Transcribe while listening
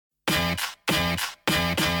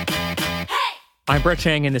I'm Brett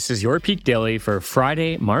Chang, and this is your Peak Daily for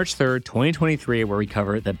Friday, March 3rd, 2023, where we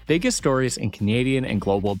cover the biggest stories in Canadian and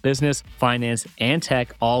global business, finance, and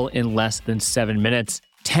tech, all in less than 7 minutes.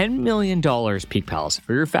 $10 million, Peak Pals,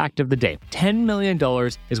 for your fact of the day. $10 million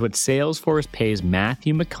is what Salesforce pays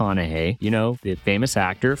Matthew McConaughey, you know, the famous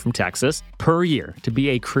actor from Texas, per year to be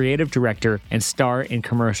a creative director and star in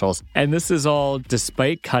commercials. And this is all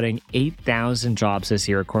despite cutting 8,000 jobs this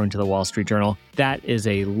year, according to the Wall Street Journal. That is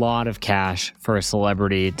a lot of cash for a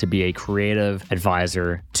celebrity to be a creative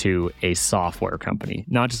advisor to a software company.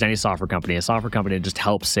 Not just any software company, a software company that just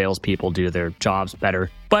helps salespeople do their jobs better.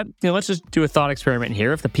 But let's just do a thought experiment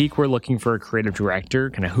here. If the Peak were looking for a creative director,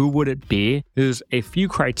 kind of who would it be? There's a few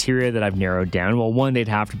criteria that I've narrowed down. Well, one, they'd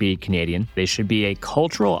have to be Canadian. They should be a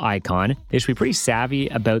cultural icon. They should be pretty savvy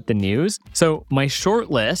about the news. So my short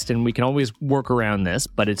list, and we can always work around this,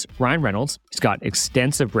 but it's Ryan Reynolds. He's got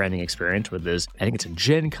extensive branding experience with his, I think it's a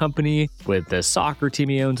gin company, with the soccer team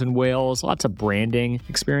he owns in Wales. Lots of branding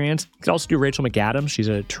experience. You could also do Rachel McAdams. She's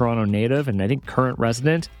a Toronto native and I think current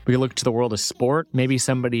resident. We could look to the world of sport. Maybe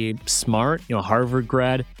somebody smart, Harvard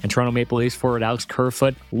grad and Toronto Maple Leafs forward Alex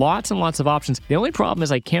Kerfoot. Lots and lots of options. The only problem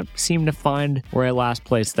is I can't seem to find where I last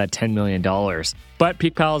placed that $10 million. But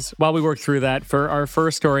Peak Pals, while we work through that, for our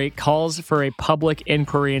first story, calls for a public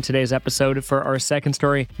inquiry in today's episode. For our second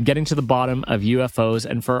story, getting to the bottom of UFOs.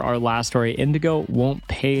 And for our last story, Indigo won't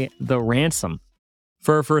pay the ransom.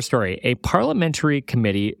 For our first story, a parliamentary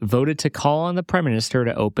committee voted to call on the Prime Minister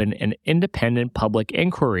to open an independent public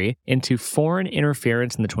inquiry into foreign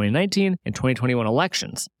interference in the 2019 and 2021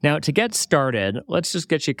 elections. Now, to get started, let's just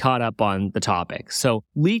get you caught up on the topic. So,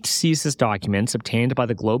 leaked CSIS documents obtained by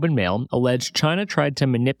the Globe and Mail allege China tried to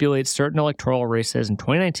manipulate certain electoral races in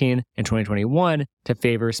 2019 and 2021 to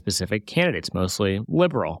favor specific candidates, mostly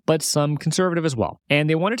liberal, but some conservative as well. And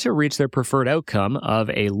they wanted to reach their preferred outcome of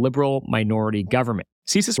a liberal minority government.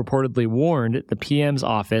 CSIS reportedly warned the PM's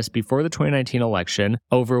office before the 2019 election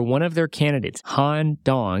over one of their candidates, Han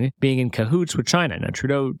Dong, being in cahoots with China. Now,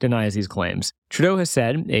 Trudeau denies these claims. Trudeau has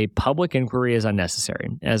said a public inquiry is unnecessary,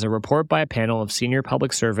 as a report by a panel of senior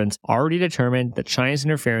public servants already determined that China's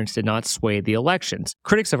interference did not sway the elections.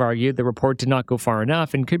 Critics have argued the report did not go far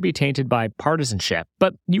enough and could be tainted by partisanship.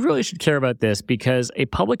 But you really should care about this because a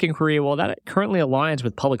public inquiry, well, that currently aligns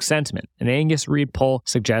with public sentiment. An Angus Reid poll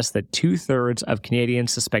suggests that 2/3 of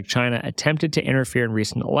Canadians suspect China attempted to interfere in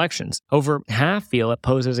recent elections. Over half feel it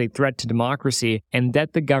poses a threat to democracy and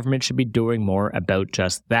that the government should be doing more about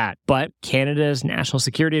just that. But Canada's National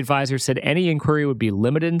Security Advisor said any inquiry would be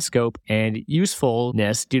limited in scope and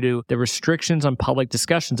usefulness due to the restrictions on public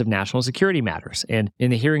discussions of national security matters. And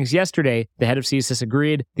in the hearings yesterday, the head of CSIS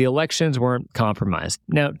agreed the elections weren't compromised.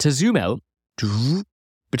 Now, to zoom out,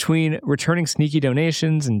 between returning sneaky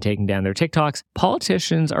donations and taking down their TikToks,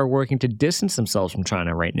 politicians are working to distance themselves from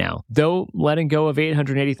China right now. Though letting go of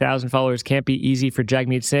 880,000 followers can't be easy for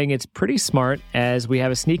Jagmeet Singh, it's pretty smart as we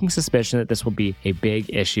have a sneaking suspicion that this will be a big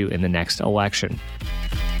issue in the next election.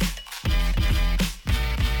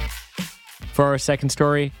 For our second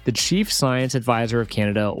story, the Chief Science Advisor of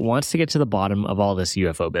Canada wants to get to the bottom of all this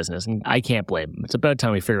UFO business, and I can't blame him. It's about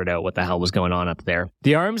time we figured out what the hell was going on up there.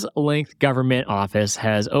 The arm's-length government office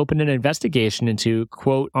has opened an investigation into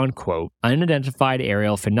quote-unquote unidentified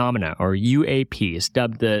aerial phenomena, or UAPs,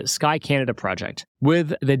 dubbed the Sky Canada Project.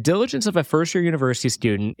 With the diligence of a first-year university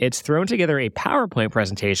student, it's thrown together a PowerPoint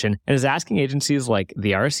presentation and is asking agencies like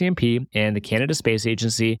the RCMP and the Canada Space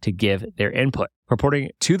Agency to give their input. Reporting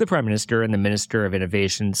to the Prime Minister and the Minister of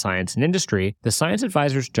Innovation, Science and Industry, the Science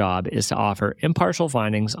Advisor's job is to offer impartial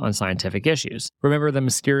findings on scientific issues. Remember the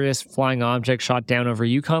mysterious flying object shot down over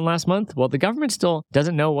Yukon last month? Well, the government still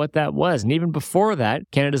doesn't know what that was. And even before that,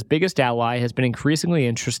 Canada's biggest ally has been increasingly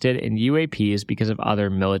interested in UAPs because of other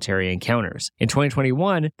military encounters. In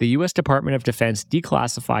 2021, the U.S. Department of Defense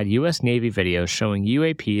declassified U.S. Navy videos showing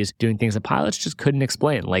UAPs doing things that pilots just couldn't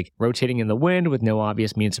explain, like rotating in the wind with no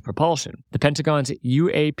obvious means of propulsion. The Pentagon's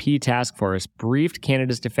UAP task force briefed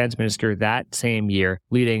Canada's defense minister that same year,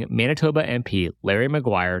 leading Manitoba MP Larry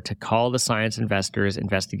Maguire to call the science investors'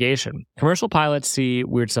 investigation. Commercial pilots see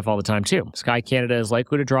weird stuff all the time too. Sky Canada is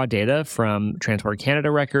likely to draw data from Transport Canada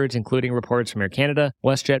records, including reports from Air Canada,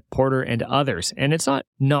 WestJet, Porter, and others. And it's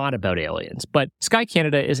not about aliens, but Sky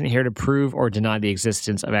Canada isn't here to prove or deny the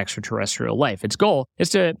existence of extraterrestrial life. Its goal is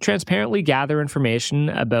to transparently gather information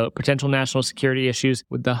about potential national security issues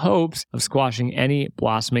with the hopes of squashing any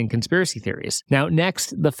blossoming conspiracy theories. Now,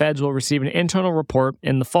 next, the feds will receive an internal report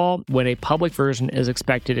in the fall when a public version is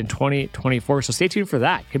expected in 2024, so stay tuned for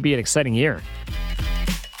that. Could be an exciting year.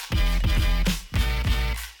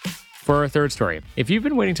 For For our third story, if you've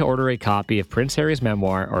been waiting to order a copy of Prince Harry's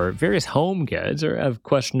memoir or various home goods or of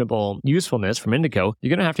questionable usefulness from Indigo, you're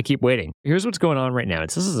going to have to keep waiting. Here's what's going on right now.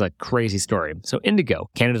 This is a crazy story. So Indigo,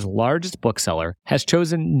 Canada's largest bookseller, has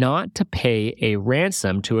chosen not to pay a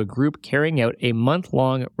ransom to a group carrying out a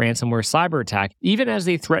month-long ransomware cyber attack, even as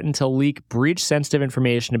they threaten to leak breach-sensitive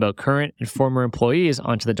information about current and former employees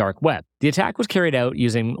onto the dark web. The attack was carried out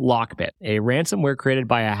using Lockbit, a ransomware created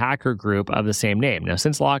by a hacker group of the same name. Now,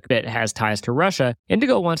 since Lockbit has ties to Russia,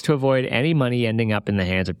 Indigo wants to avoid any money ending up in the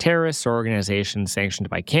hands of terrorists or organizations sanctioned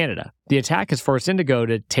by Canada. The attack has forced Indigo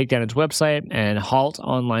to take down its website and halt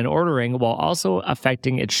online ordering while also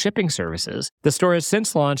affecting its shipping services. The store has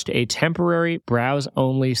since launched a temporary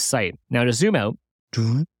browse-only site. Now, to zoom out,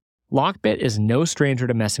 Lockbit is no stranger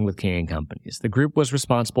to messing with Canadian companies. The group was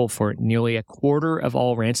responsible for nearly a quarter of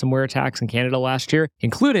all ransomware attacks in Canada last year,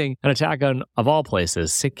 including an attack on, of all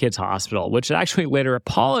places, Sick Kids Hospital, which it actually later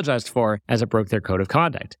apologized for as it broke their code of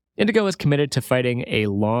conduct. Indigo is committed to fighting a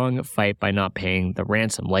long fight by not paying the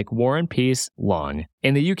ransom, like War and Peace long.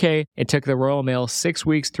 In the UK, it took the Royal Mail 6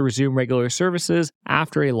 weeks to resume regular services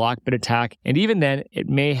after a Lockbit attack, and even then, it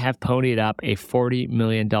may have ponied up a $40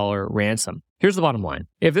 million ransom. Here's the bottom line.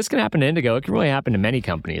 If this can happen to Indigo, it can really happen to many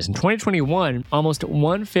companies. In 2021, almost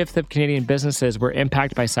 1/5 of Canadian businesses were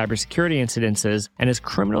impacted by cybersecurity incidences, and as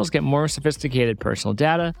criminals get more sophisticated, personal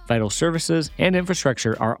data, vital services, and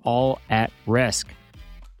infrastructure are all at risk.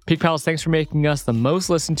 Peak Pals, thanks for making us the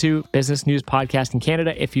most listened to business news podcast in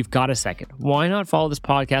Canada. If you've got a second, why not follow this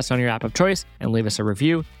podcast on your app of choice and leave us a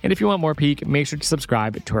review? And if you want more Peak, make sure to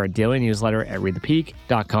subscribe to our daily newsletter at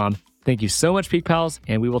readthepeak.com. Thank you so much, Peak Pals,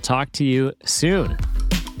 and we will talk to you soon.